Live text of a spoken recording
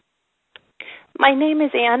My name is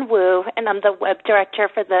Ann Wu, and I'm the Web Director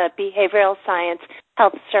for the Behavioral Science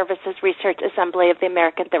Health Services Research Assembly of the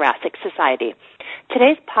American Thoracic Society.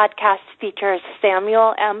 Today's podcast features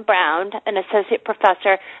Samuel M. Brown, an Associate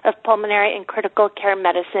Professor of Pulmonary and Critical Care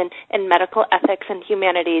Medicine and Medical Ethics and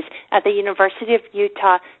Humanities at the University of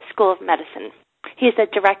Utah School of Medicine. He is the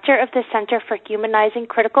director of the Center for Humanizing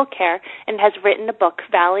Critical Care and has written a book,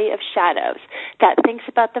 Valley of Shadows, that thinks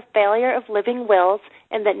about the failure of living wills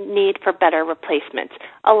and the need for better replacements,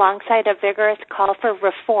 alongside a vigorous call for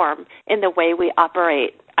reform in the way we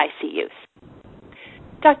operate ICUs.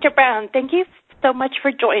 Dr. Brown, thank you so much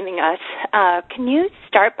for joining us. Can you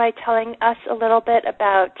start by telling us a little bit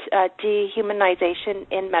about dehumanization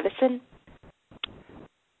in medicine?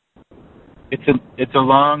 It's a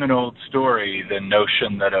long and old story, the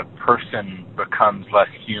notion that a person becomes less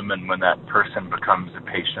human when that person becomes a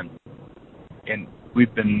patient. And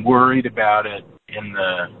we've been worried about it in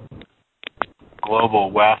the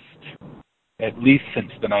global West at least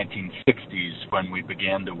since the 1960s, when we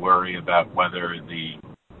began to worry about whether the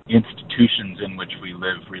institutions in which we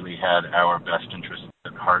live really had our best interests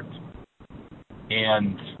at heart.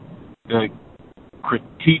 And the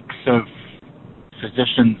critiques of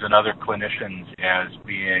physicians and other clinicians as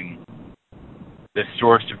being the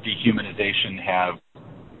source of dehumanization have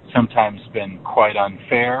sometimes been quite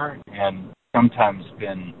unfair and sometimes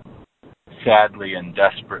been sadly and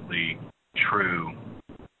desperately true.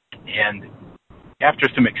 And after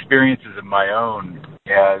some experiences of my own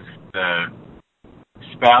as the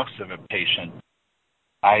spouse of a patient,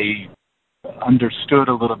 I understood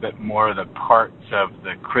a little bit more the parts of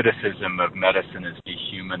the criticism of medicine as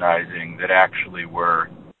dehumanizing that actually were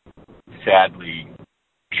sadly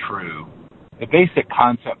true. The basic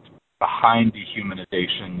concept behind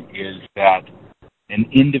dehumanization is that an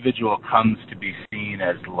individual comes to be seen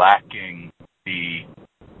as lacking the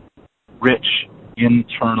rich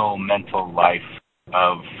internal mental life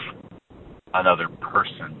of another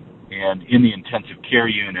person. And in the intensive care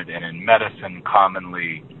unit and in medicine,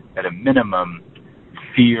 commonly, at a minimum,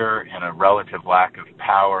 fear and a relative lack of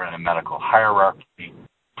power in a medical hierarchy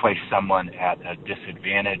place someone at a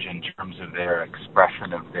disadvantage in terms of their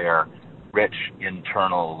expression of their rich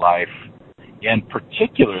internal life, and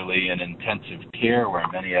particularly in intensive care where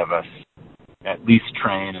many of us at least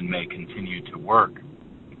train and may continue to work.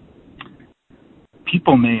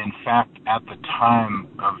 People may, in fact, at the time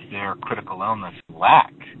of their critical illness,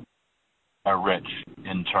 lack a rich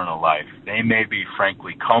internal life. They may be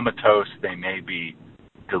frankly comatose, they may be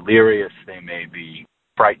delirious, they may be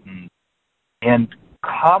frightened, and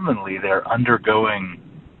commonly they're undergoing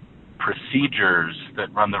procedures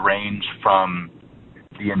that run the range from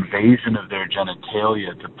the invasion of their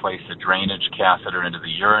genitalia to place a drainage catheter into the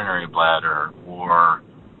urinary bladder, or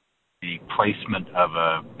the placement of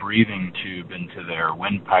a breathing tube into their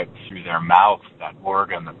windpipe through their mouth, that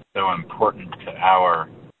organ that's so important to our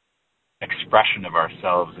expression of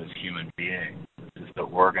ourselves as human beings. This is the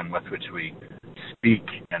organ with which we speak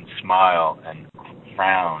and smile and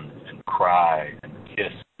frown and cry and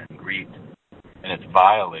kiss and greet, and it's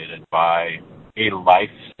violated by a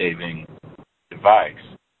life-saving device.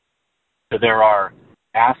 So there are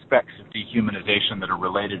aspects of dehumanization that are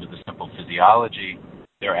related to the simple physiology.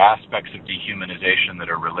 There are aspects of dehumanization that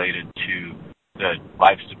are related to the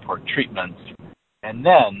life support treatments. And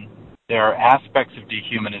then there are aspects of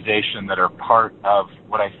dehumanization that are part of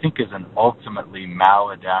what I think is an ultimately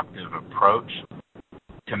maladaptive approach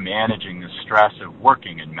to managing the stress of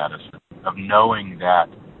working in medicine, of knowing that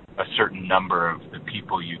a certain number of the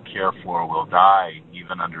people you care for will die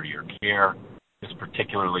even under your care. This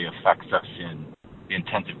particularly affects us in the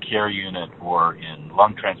intensive care unit or in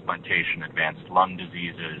lung transplantation, advanced lung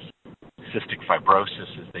diseases, cystic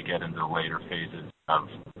fibrosis as they get into the later phases of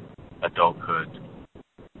adulthood.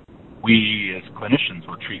 We as clinicians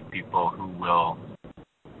will treat people who will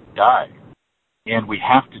die. And we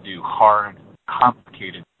have to do hard,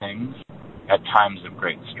 complicated things at times of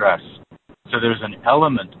great stress. So there's an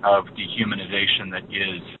element of dehumanization that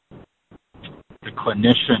is the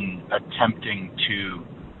clinician attempting to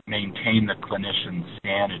maintain the clinician's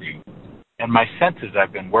sanity. And my sense is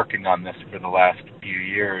I've been working on this for the last few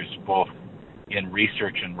years, both in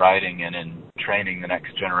research and writing and in training the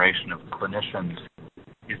next generation of clinicians,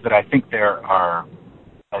 is that I think there are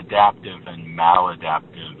adaptive and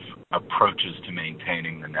maladaptive approaches to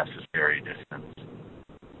maintaining the necessary distance.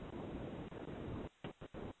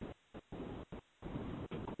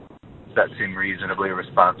 Does that seem reasonably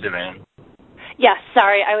responsive, Anne? Yes,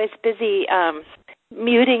 sorry, I was busy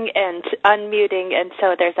muting and unmuting, and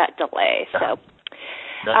so there's that delay. So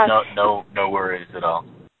no worries at all.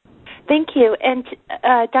 Thank you. And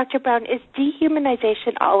Dr. Brown, is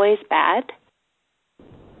dehumanization always bad?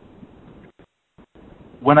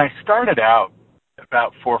 When I started out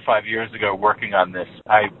about 4 or 5 years ago working on this,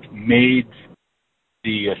 I made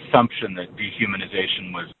the assumption that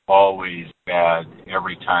dehumanization was always bad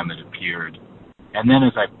every time it appeared. And then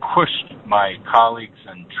as I pushed my colleagues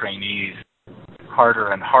and trainees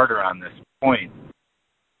harder and harder on this point,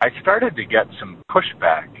 I started to get some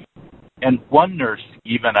pushback. And one nurse,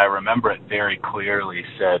 even, I remember it very clearly,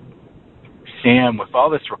 said, Sam, with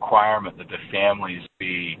all this requirement that the families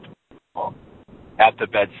be at the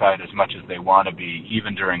bedside as much as they want to be,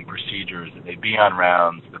 even during procedures, that they be on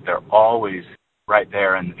rounds, that they're always right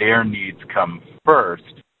there and their needs come first,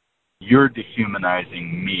 you're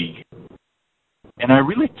dehumanizing me. And I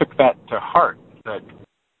really took that to heart, that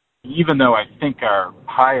even though I think our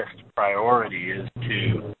highest priority is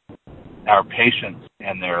to our patients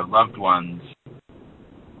and their loved ones,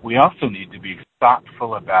 we also need to be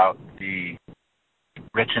thoughtful about the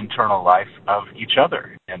rich internal life of each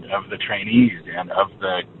other and of the trainees and of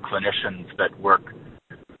the clinicians that work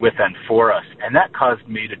with and for us. And that caused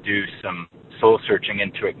me to do some soul searching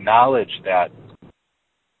and to acknowledge that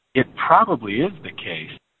it probably is the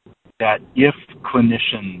case that if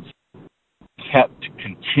clinicians kept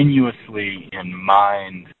continuously in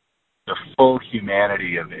mind the full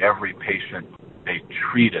humanity of every patient they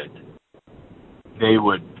treated, they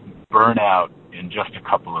would burn out in just a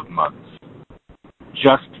couple of months.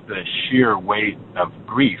 Just the sheer weight of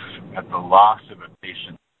grief at the loss of a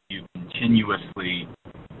patient you continuously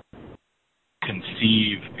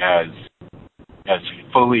conceive as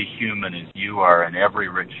fully human as you are in every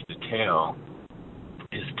rich detail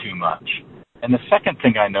is too much. And the second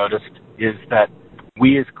thing I noticed is that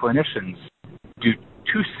we as clinicians do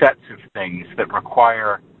two sets of things that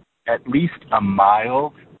require at least a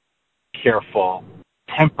mild, careful,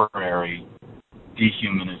 temporary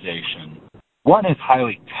dehumanization. One is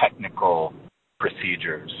highly technical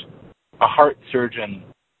procedures. A heart surgeon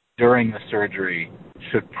during the surgery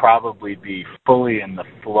should probably be fully in the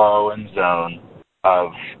flow and zone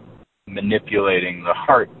of manipulating the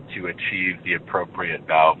heart to achieve the appropriate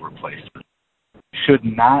valve replacement. Should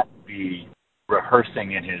not be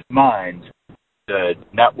rehearsing in his mind the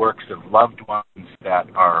networks of loved ones that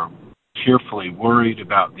are cheerfully worried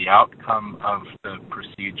about the outcome of the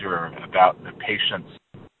procedure, about the patient's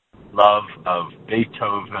love of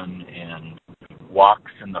Beethoven and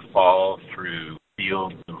walks in the fall through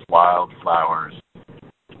fields of wildflowers.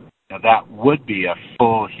 Now, that would be a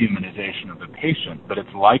full humanization of the patient, but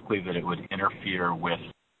it's likely that it would interfere with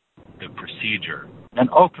the procedure. And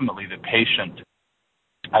ultimately, the patient,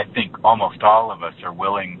 I think almost all of us are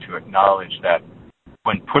willing to acknowledge that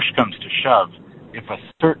when push comes to shove, if a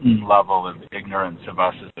certain level of ignorance of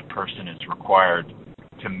us as a person is required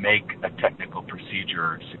to make a technical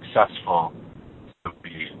procedure successful, so be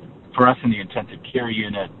it. For us in the intensive care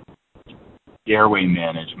unit, airway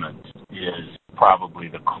management is probably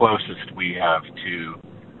the closest we have to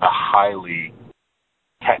a highly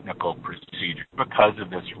technical procedure because of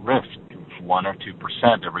this risk of 1 or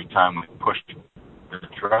 2% every time we push the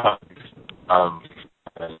drugs of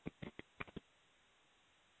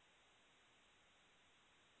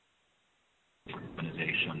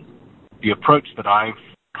organization. The approach that I've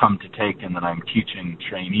come to take and that I'm teaching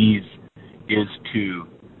trainees is to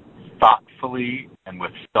thoughtfully and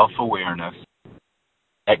with self-awareness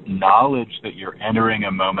acknowledge that you're entering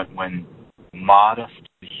a moment when modest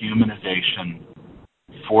dehumanization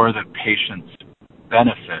for the patient's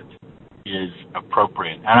benefit is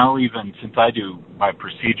appropriate. And I'll even, since I do my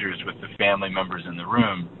procedures with the family members in the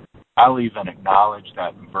room, I'll even acknowledge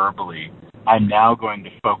that verbally. I'm now going to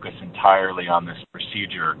focus entirely on this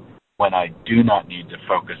procedure. When I do not need to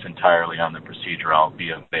focus entirely on the procedure, I'll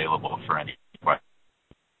be available for any questions.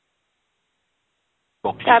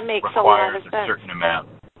 That makes a lot of sense. A certain amount.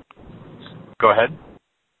 Go ahead.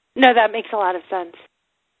 No, that makes a lot of sense.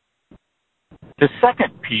 The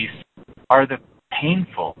second piece are the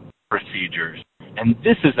painful procedures. And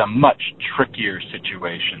this is a much trickier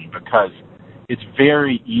situation because it's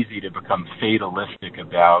very easy to become fatalistic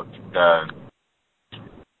about the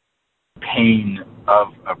pain of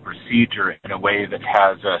a procedure in a way that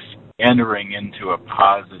has us entering into a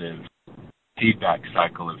positive feedback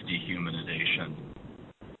cycle of dehumanization.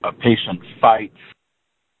 A patient fights,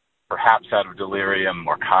 perhaps out of delirium,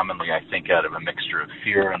 more commonly I think out of a mixture of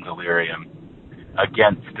fear and delirium,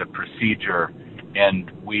 against a procedure,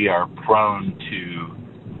 and we are prone to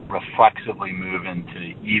reflexively move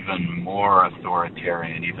into even more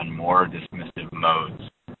authoritarian, even more dismissive modes.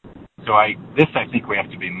 So I think we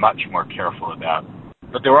have to be much more careful about.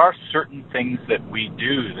 But there are certain things that we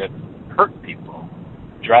do that hurt people.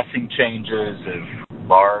 Dressing changes of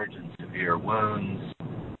large and severe wounds.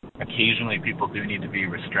 Occasionally people do need to be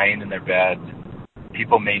restrained in their beds.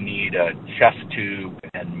 People may need a chest tube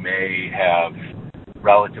and may have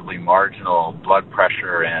relatively marginal blood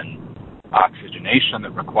pressure and oxygenation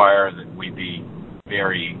that require that we be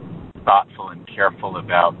very thoughtful and careful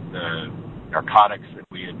about the narcotics that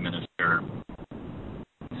we administer.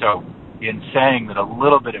 So in saying that a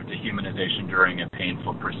little bit of dehumanization during a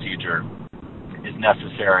painful procedure is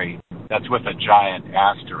necessary, that's with a giant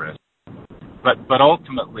asterisk. But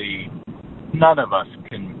ultimately, none of us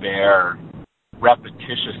can bear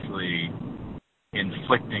repetitiously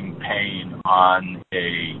inflicting pain on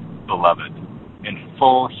a beloved. And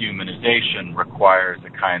full humanization requires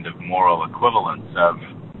a kind of moral equivalence of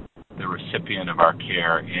the recipient of our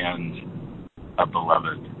care and a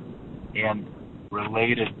beloved. And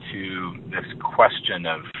related to this question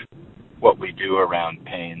of what we do around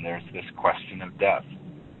pain, there's this question of death.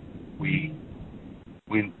 We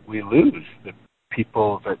lose the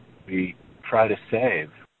people that we try to save.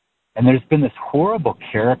 And there's been this horrible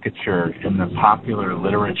caricature in the popular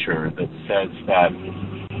literature that says that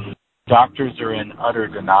doctors are in utter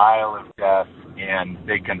denial of death and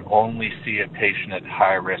they can only see a patient at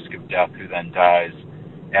high risk of death who then dies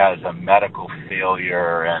as a medical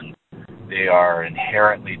failure, and they are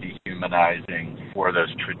inherently dehumanizing for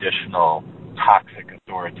those traditional toxic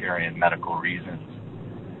authoritarian medical reasons.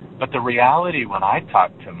 But the reality when I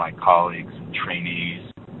talk to my colleagues and trainees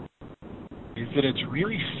is that it's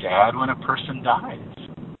really sad when a person dies.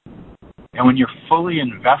 And when you're fully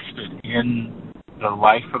invested in the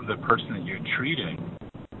life of the person that you're treating,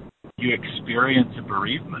 you experience a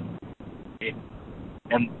bereavement.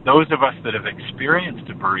 And those of us that have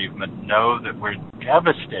experienced a bereavement know that we're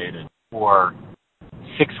devastated for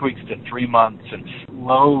 6 weeks to 3 months and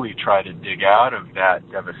slowly try to dig out of that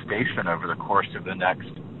devastation over the course of the next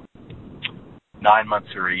 9 months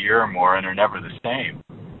or a year or more, and are never the same.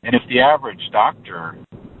 And if the average doctor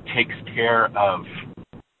takes care of,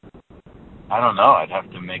 I don't know, I'd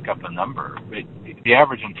have to make up a number, but the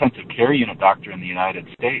average intensive care unit doctor in the United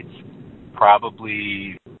States,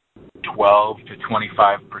 probably 12 to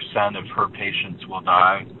 25% of her patients will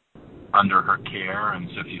die under her care. And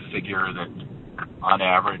so if you figure that on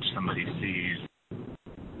average somebody sees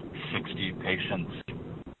 60 patients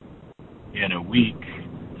in a week,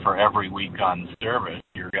 for every week on service,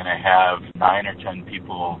 you're going to have 9 or 10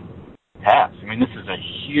 people pass. I mean, this is a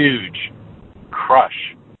huge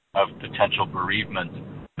crush of potential bereavement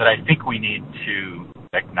that I think we need to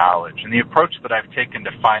acknowledge. And the approach that I've taken to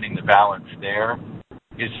finding the balance there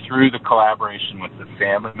is through the collaboration with the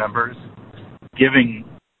family members, giving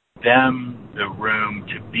them the room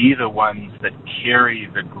to be the ones that carry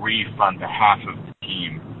the grief on behalf of the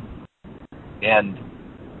team. And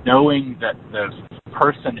knowing that the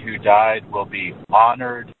person who died will be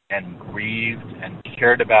honored and grieved and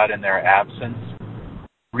cared about in their absence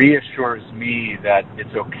reassures me that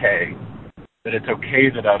it's okay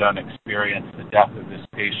that I don't experience the death of this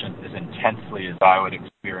patient as intensely as I would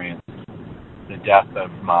experience the death of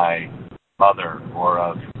my mother or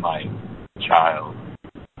of my child.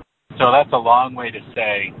 So that's a long way to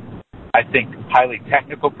say, I think highly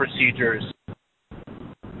technical procedures,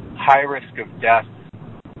 high risk of death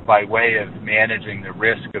by way of managing the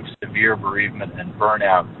risk of severe bereavement and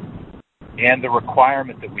burnout, and the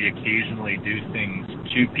requirement that we occasionally do things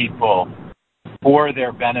to people for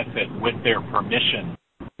their benefit with their permission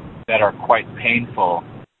that are quite painful,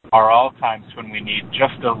 are all times when we need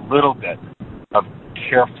just a little bit of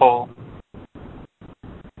careful,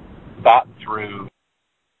 thought-through,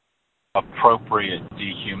 appropriate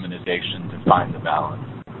dehumanization to find the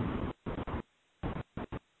balance.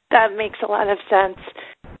 That makes a lot of sense.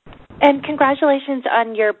 And congratulations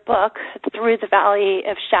on your book, Through the Valley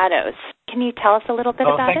of Shadows. Can you tell us a little bit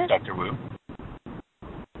about it? Thanks, Dr. Wu.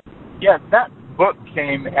 Yeah, that book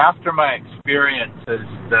came after my experience as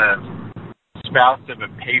the spouse of a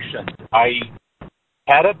patient. I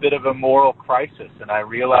had a bit of a moral crisis, and I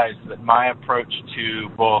realized that my approach to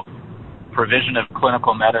both provision of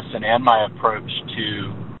clinical medicine and my approach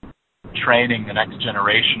to training the next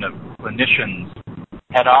generation of clinicians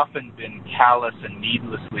had often been callous and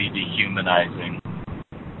needlessly dehumanizing.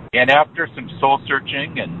 And after some soul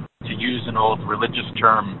searching, and to use an old religious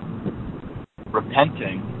term,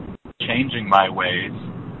 repenting, changing my ways,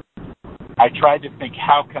 I tried to think,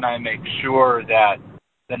 how can I make sure that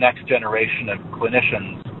the next generation of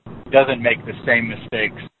clinicians doesn't make the same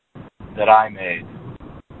mistakes that I made?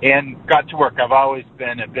 And got to work. I've always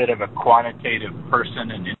been a bit of a quantitative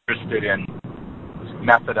person and interested in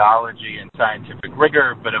methodology and scientific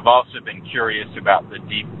rigor, but have also been curious about the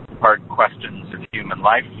deep hard questions of human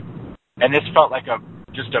life. And this felt like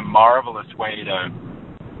just a marvelous way to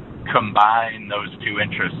combine those two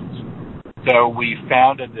interests. So we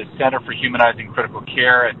founded the Center for Humanizing Critical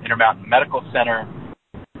Care at Intermountain Medical Center,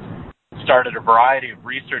 started a variety of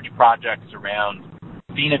research projects around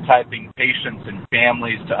phenotyping patients and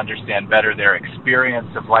families to understand better their experience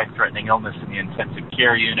of life-threatening illness in the intensive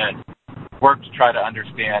care unit, worked to try to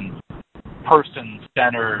understand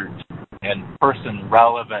person-centered and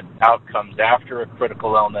person-relevant outcomes after a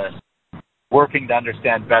critical illness, working to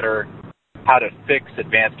understand better how to fix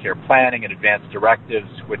advanced care planning and advanced directives,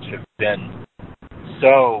 which have been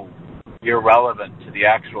so irrelevant to the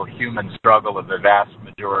actual human struggle of the vast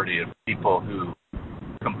majority of people who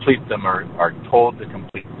complete them or are told to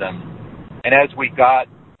complete them. And as we got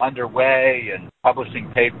underway and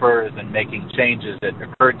publishing papers and making changes, it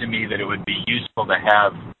occurred to me that it would be useful to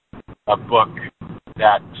have a book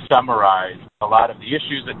that summarized a lot of the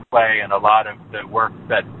issues at play and a lot of the work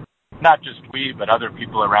that not just we, but other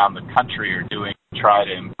people around the country are doing to try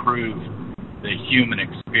to improve the human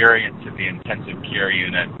experience of the intensive care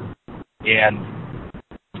unit. And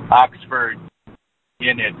Oxford,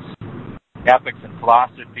 in its Ethics and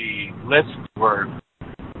Philosophy list, were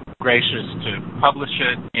gracious to publish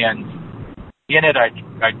it. And in it,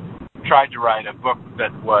 I tried to write a book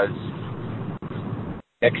that was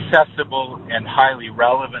accessible and highly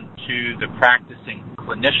relevant to the practicing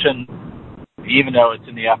clinician. Even though it's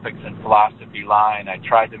in the ethics and philosophy line, I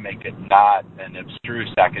tried to make it not an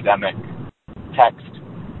abstruse academic text.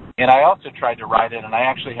 And I also tried to write it, and I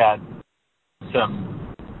actually had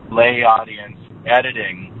some lay audience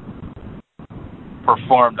editing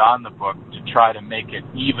performed on the book to try to make it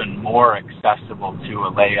even more accessible to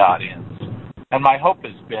a lay audience. And my hope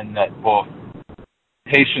has been that both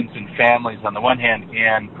patients and families on the one hand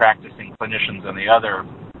and practicing clinicians on the other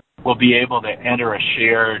will be able to enter a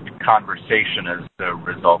shared conversation as the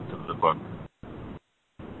result of the book.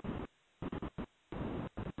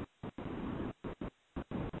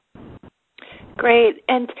 Great.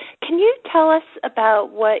 And can you tell us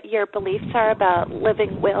about what your beliefs are about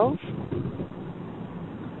living wills?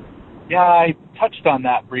 Yeah, I touched on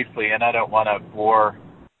that briefly, and I don't want to bore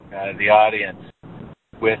the audience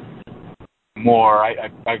with more.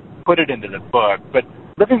 I put it into the book, but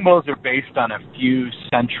living wills are based on a few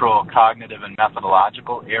central cognitive and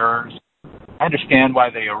methodological errors. I understand why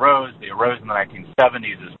they arose. They arose in the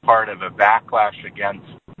 1970s as part of a backlash against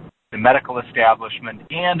the medical establishment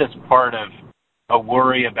and as part of a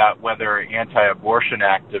worry about whether anti-abortion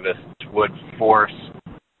activists would force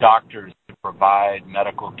doctors to provide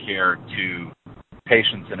medical care to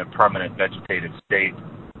patients in a permanent vegetative state.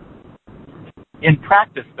 In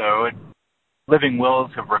practice, though, living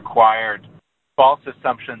wills have required false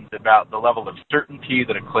assumptions about the level of certainty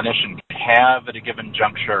that a clinician can have at a given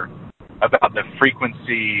juncture, about the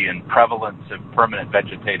frequency and prevalence of permanent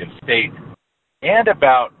vegetative state, and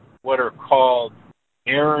about what are called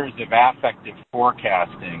errors of affective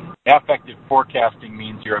forecasting. Affective forecasting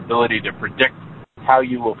means your ability to predict how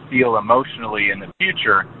you will feel emotionally in the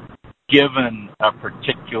future given a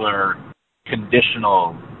particular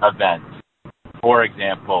conditional event. For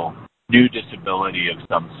example, new disability of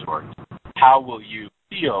some sort. How will you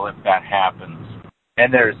feel if that happens?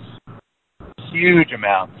 And there's huge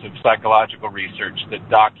amounts of psychological research that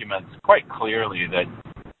documents quite clearly that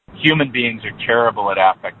human beings are terrible at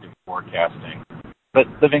affective forecasting. But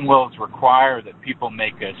living wills require that people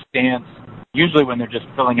make a stance, usually when they're just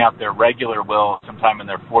filling out their regular will sometime in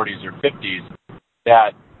their 40s or 50s,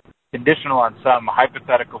 that conditional on some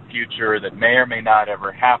hypothetical future that may or may not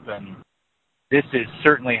ever happen, this is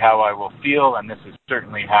certainly how I will feel, and this is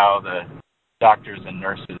certainly how the doctors and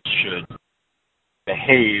nurses should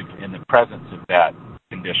behave in the presence of that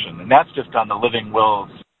condition. And that's just on the living wills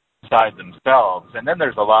side themselves. And then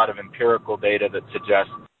there's a lot of empirical data that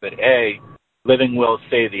suggests that, A, living wills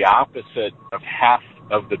say the opposite of half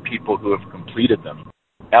of the people who have completed them.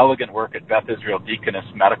 Elegant work at Beth Israel Deaconess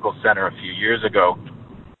Medical Center a few years ago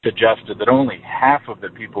suggested that only half of the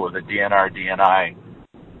people with a DNR-DNI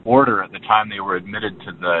order at the time they were admitted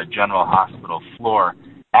to the general hospital floor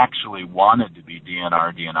actually wanted to be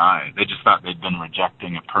DNR-DNI. They just thought they'd been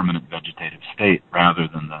rejecting a permanent vegetative state rather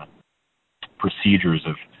than the procedures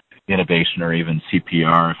of intubation or even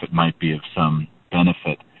CPR if it might be of some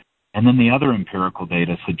benefit. And then the other empirical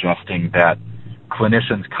data suggesting that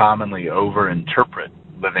clinicians commonly overinterpret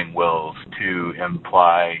living wills to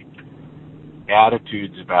imply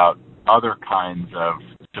attitudes about other kinds of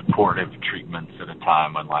supportive treatments at a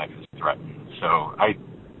time when life is threatened. So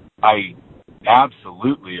I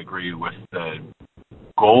absolutely agree with the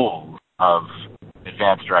goal of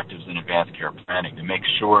advanced directives and advanced care planning to make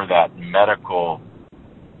sure that medical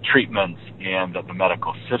treatments and that the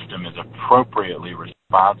medical system is appropriately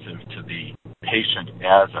responsive to the patient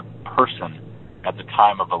as a person at the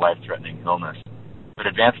time of a life-threatening illness. But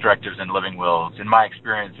advanced directives and living wills, in my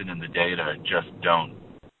experience and in the data, just don't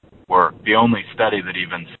work. The only study that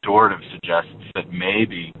even sort of suggests that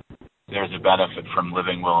maybe there's a benefit from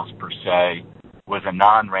living wills per se was a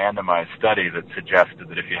non-randomized study that suggested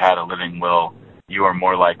that if you had a living will, you are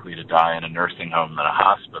more likely to die in a nursing home than a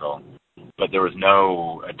hospital. But there was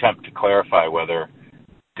no attempt to clarify whether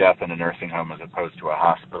death in a nursing home as opposed to a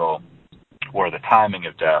hospital or the timing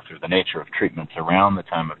of death or the nature of treatments around the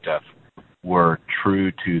time of death were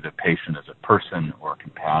true to the patient as a person or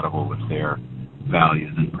compatible with their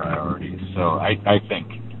values and priorities. So I think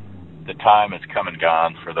the time has come and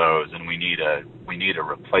gone for those, and we need a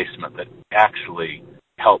replacement that actually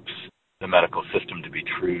helps the medical system to be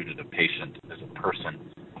true to the patient as a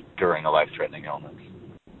person during a life-threatening illness.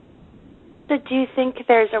 So do you think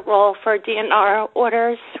there's a role for DNR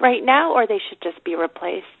orders right now, or they should just be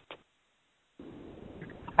replaced?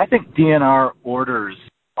 I think DNR orders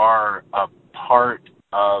are a part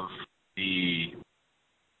of the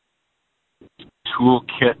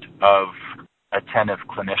toolkit of attentive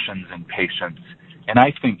clinicians and patients, and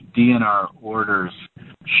I think DNR orders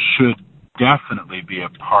should definitely be a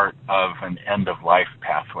part of an end-of-life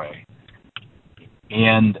pathway.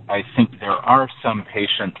 And I think there are some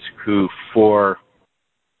patients who, for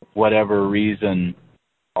whatever reason,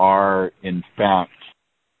 are in fact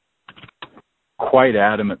quite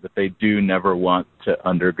adamant that they do never want to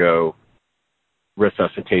undergo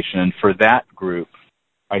resuscitation. And for that group,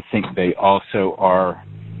 I think they also are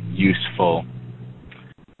useful.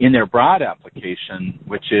 In their broad application,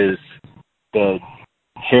 which is the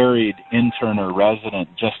harried intern or resident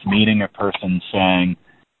just meeting a person saying,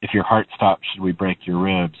 if your heart stops, should we break your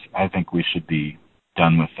ribs? I think we should be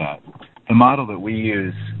done with that. The model that we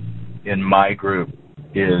use in my group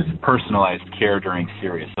is personalized care during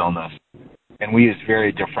serious illness, and we use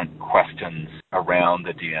very different questions around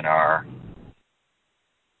the DNR.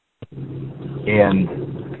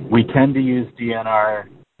 And we tend to use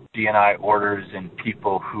DNI orders in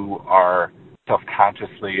people who are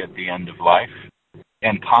self-consciously at the end of life.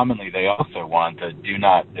 And commonly, they also want a do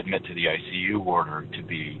not admit to the ICU order to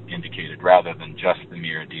be indicated rather than just the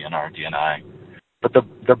mere DNR, DNI. But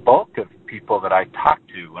the bulk of people that I talk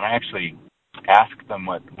to, when I actually ask them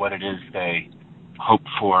what it is they hope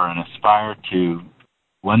for and aspire to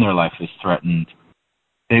when their life is threatened,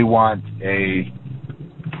 they want a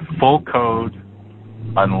full code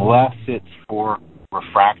unless it's for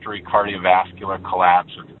refractory cardiovascular collapse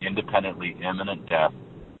with independently imminent death.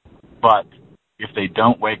 But if they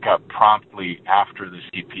don't wake up promptly after the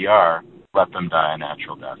CPR, let them die a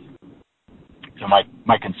natural death. So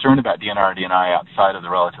my concern about DNR, DNI outside of the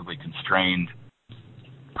relatively constrained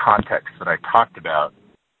context that I talked about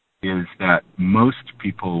is that most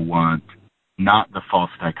people want not the false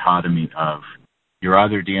dichotomy of you're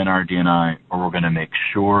either DNR, DNI, or we're going to make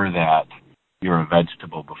sure that you're a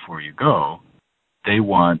vegetable before you go. They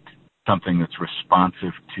want something that's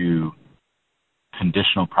responsive to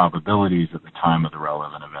conditional probabilities at the time of the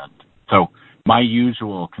relevant event. So my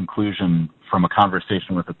usual conclusion from a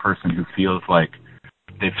conversation with a person who feels like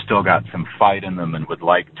they've still got some fight in them and would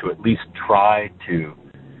like to at least try to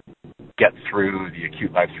get through the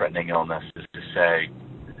acute life-threatening illness is to say,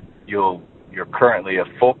 you're currently a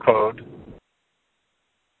full code.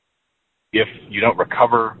 If you don't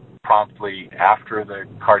recover promptly after the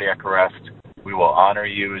cardiac arrest, we will honor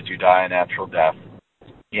you as you die a natural death.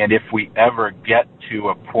 And if we ever get to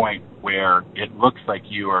a point where it looks like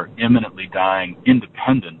you are imminently dying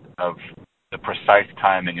independent of the precise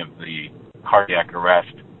timing of the cardiac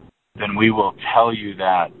arrest, then we will tell you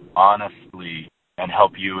that honestly and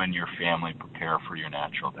help you and your family prepare for your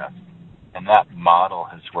natural death. And that model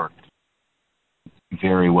has worked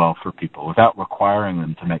very well for people without requiring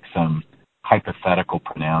them to make some hypothetical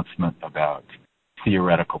pronouncement about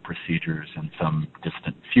theoretical procedures in some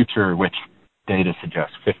distant future, which data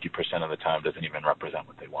suggests 50% of the time doesn't even represent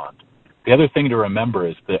what they want. The other thing to remember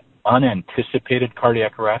is that unanticipated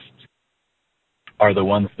cardiac arrests are the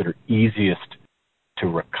ones that are easiest to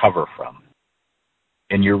recover from.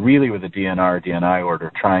 And you're really, with a DNR, DNI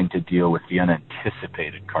order, trying to deal with the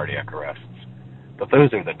unanticipated cardiac arrests. But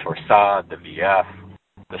those are the torsade, the VF,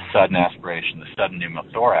 the sudden aspiration, the sudden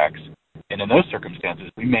pneumothorax. And in those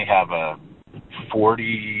circumstances, we may have a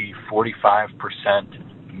 40,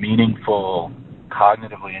 45% meaningful,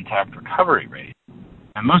 cognitively intact recovery rate.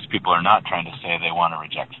 And most people are not trying to say they want to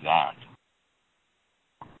reject that.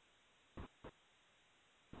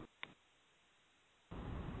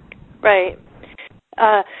 Right.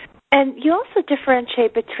 And you also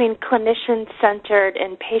differentiate between clinician-centered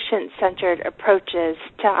and patient-centered approaches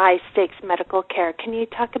to high-stakes medical care. Can you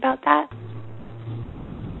talk about that?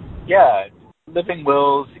 Yeah. Living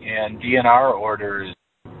wills and DNR orders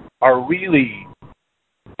are really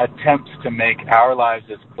attempts to make our lives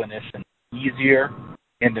as clinicians easier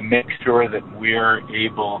and to make sure that we're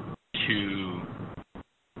able to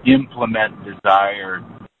implement desired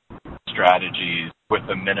strategies with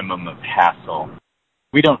a minimum of hassle.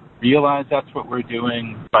 We don't realize that's what we're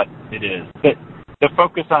doing, but it is. The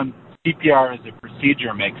focus on CPR as a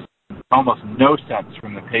procedure makes almost no sense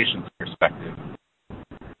from the patient's perspective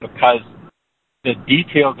because the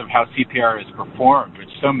details of how CPR is performed, which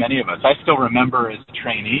so many of us, I still remember as a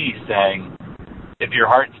trainee saying, if your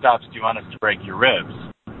heart stops, do you want us to break your ribs?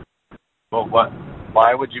 Well,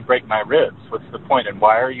 why would you break my ribs? What's the point? And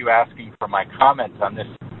why are you asking for my comments on this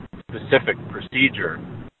specific procedure?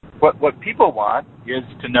 What people want is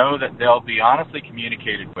to know that they'll be honestly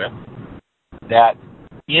communicated with, that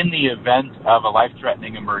in the event of a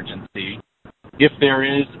life-threatening emergency, if there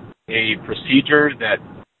is a procedure that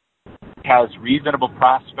has reasonable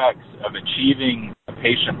prospects of achieving a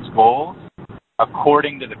patient's goals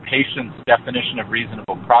according to the patient's definition of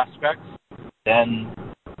reasonable prospects, then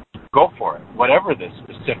go for it. Whatever the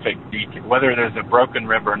specific detail, whether there's a broken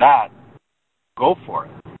rib or not, go for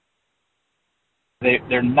it.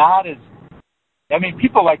 They're not as,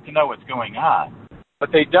 people like to know what's going on,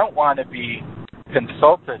 but they don't want to be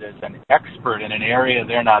consulted as an expert in an area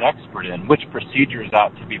they're not expert in, which procedures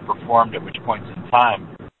ought to be performed at which points in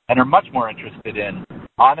time, and are much more interested in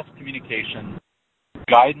honest communication,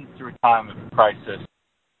 guidance through a time of crisis,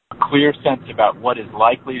 a clear sense about what is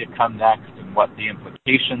likely to come next and what the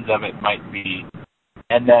implications of it might be,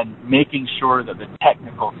 and then making sure that the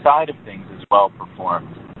technical side of things is well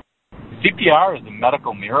performed. CPR is a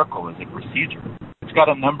medical miracle as a procedure. It's got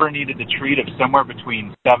a number needed to treat of somewhere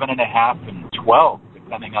between 7.5 and 12,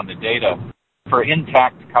 depending on the data, for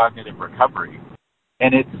intact cognitive recovery.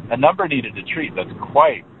 And it's a number needed to treat that's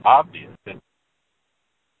quite obvious.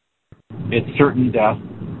 It's certain death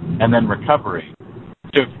and then recovery.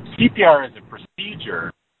 So if CPR as a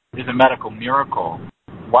procedure is a medical miracle,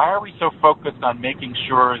 why are we so focused on making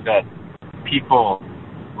sure that people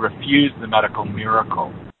refuse the medical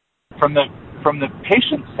miracle? From the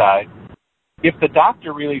patient side, if the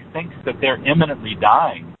doctor really thinks that they're imminently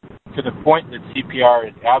dying to the point that CPR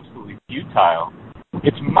is absolutely futile,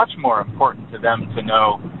 it's much more important to them to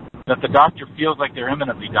know that the doctor feels like they're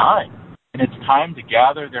imminently dying. And it's time to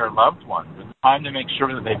gather their loved ones. It's time to make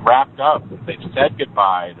sure that they've wrapped up, that they've said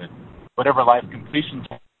goodbye, that whatever life completion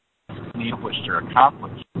tasks need or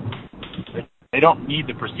accomplished. They don't need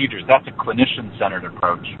the procedures. That's a clinician-centered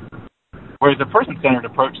approach. Whereas a person-centered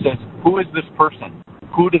approach says, who is this person?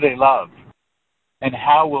 Who do they love? And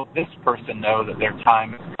how will this person know that their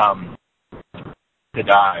time has come to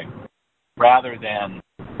die? Rather than,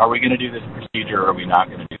 are we going to do this procedure or are we not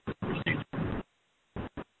going to do this procedure?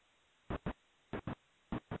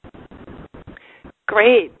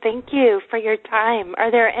 Great. Thank you for your time. Are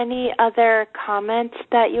there any other comments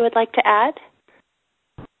that you would like to add?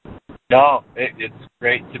 No, it's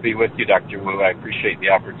great to be with you, Dr. Wu. I appreciate the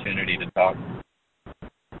opportunity to talk.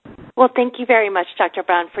 Well, thank you very much, Dr.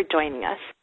 Brown, for joining us.